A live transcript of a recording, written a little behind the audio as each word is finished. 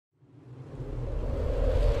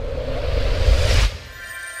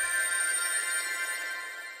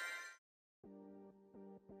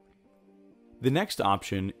The next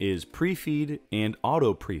option is pre-feed and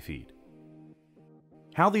auto pre-feed.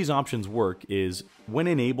 How these options work is, when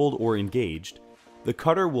enabled or engaged, the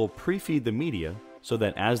cutter will pre-feed the media so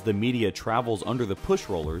that as the media travels under the push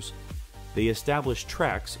rollers, they establish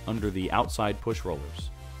tracks under the outside push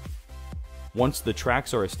rollers. Once the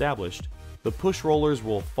tracks are established, the push rollers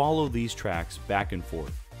will follow these tracks back and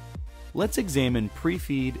forth. Let's examine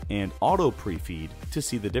pre-feed and auto pre-feed to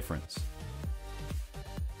see the difference.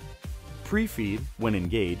 Pre-feed, when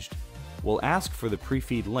engaged, will ask for the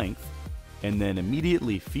pre-feed length and then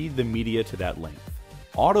immediately feed the media to that length.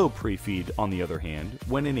 Auto pre-feed, on the other hand,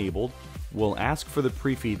 when enabled, will ask for the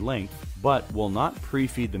pre-feed length but will not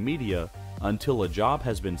pre-feed the media until a job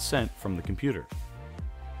has been sent from the computer.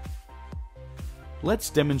 Let's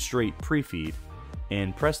demonstrate pre-feed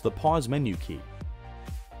and press the pause menu key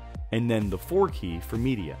and then the 4 key for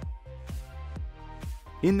media.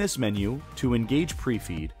 In this menu, to engage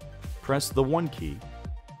pre-feed, press the 1 key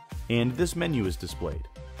and this menu is displayed.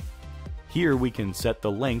 Here we can set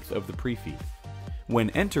the length of the pre-feed. When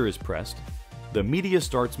enter is pressed, the media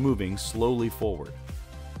starts moving slowly forward.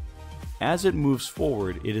 As it moves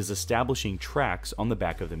forward, it is establishing tracks on the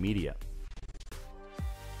back of the media.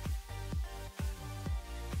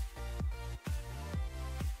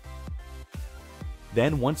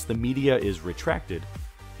 Then once the media is retracted,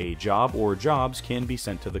 a job or jobs can be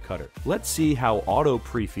sent to the cutter. Let's see how auto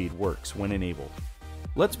pre-feed works when enabled.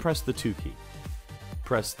 Let's press the 2 key.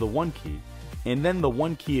 Press the 1 key, and then the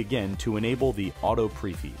 1 key again to enable the auto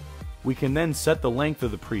pre-feed. We can then set the length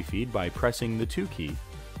of the pre-feed by pressing the 2 key,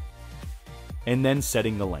 and then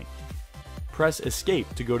setting the length. Press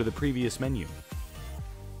Escape to go to the previous menu,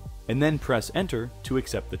 and then press Enter to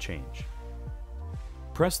accept the change.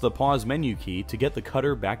 Press the pause menu key to get the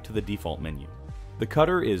cutter back to the default menu. The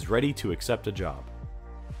cutter is ready to accept a job.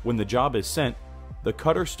 When the job is sent, the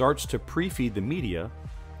cutter starts to pre-feed the media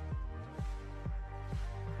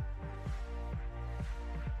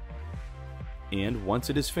and once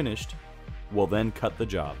it is finished, we'll then cut the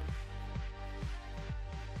job.